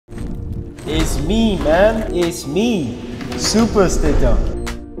It's me, man. It's me. SuperstituM.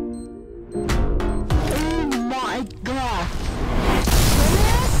 Oh my god.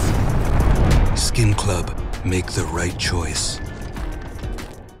 Skin Club, make the right choice.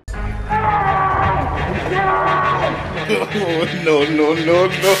 No.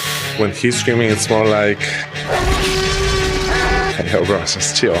 When he's screaming, it's more like, hey, yo, bro,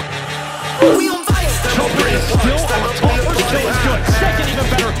 just chill. Chopper is still on top. First kill is good. Second, even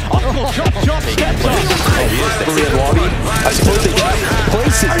better. Uncle Jump steps up. Korean lobby. I suppose they try to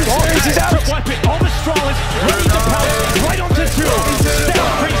place it. He's out. Weapon on the strongest. Ready to pounce. Right onto two.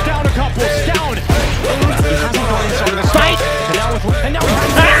 Scout brings down a couple. Scout. He hasn't gone inside the fight. And now he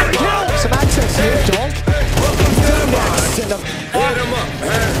has a kill. Some access here, Donk.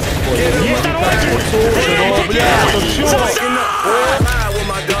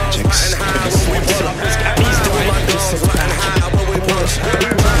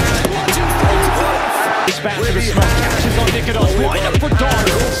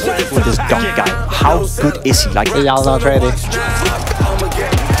 With this Donk guy, how good is he? Like, y'all not ready.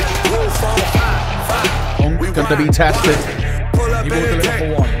 Donk's gonna be tested. He will deliver for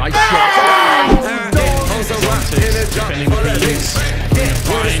one. Nice shot. Defending the beams.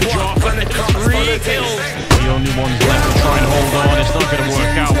 Fine drop and 3 kills. The only ones left to try and hold on. It's not going to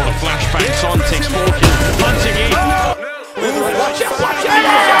work out. What a flashbang. Son takes 4 kills. Punching in.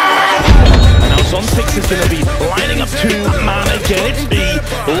 And now Zontix is going to be lining up 2 man again. It's B.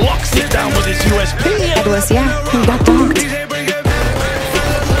 Locks it down with his USP. Edwards, yeah, he got donked.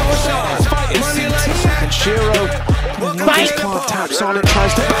 Fighting CT. And Shiro. Fight. Taps on it,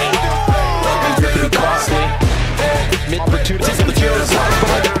 tries to bait. Pretty costly. Mid opportunities in the Shiro's side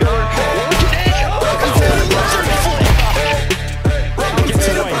behind the pillar.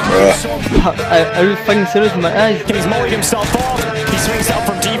 I was fucking serious with my eyes. He's mowing himself off. He swings out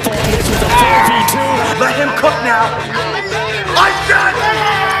from default. Hits with a 4v2. Let him cook now. I said,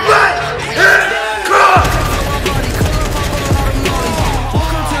 let him cook.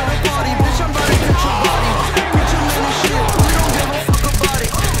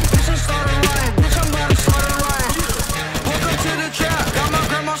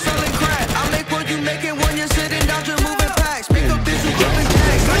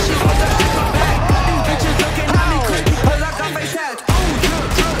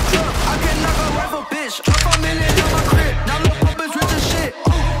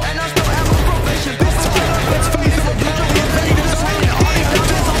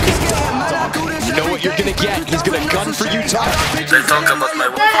 You're gonna get. He's gonna gun for you, Tom. They talk about my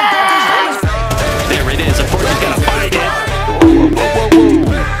There it is. Of course, he's gotta find it.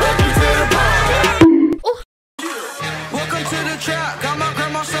 Welcome to the trap. Got my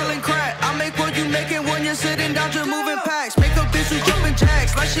grandma selling crack. I make what you making when you're sitting down, just moving packs. Make a bitch who's jumping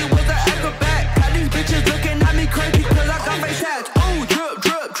jacks like she was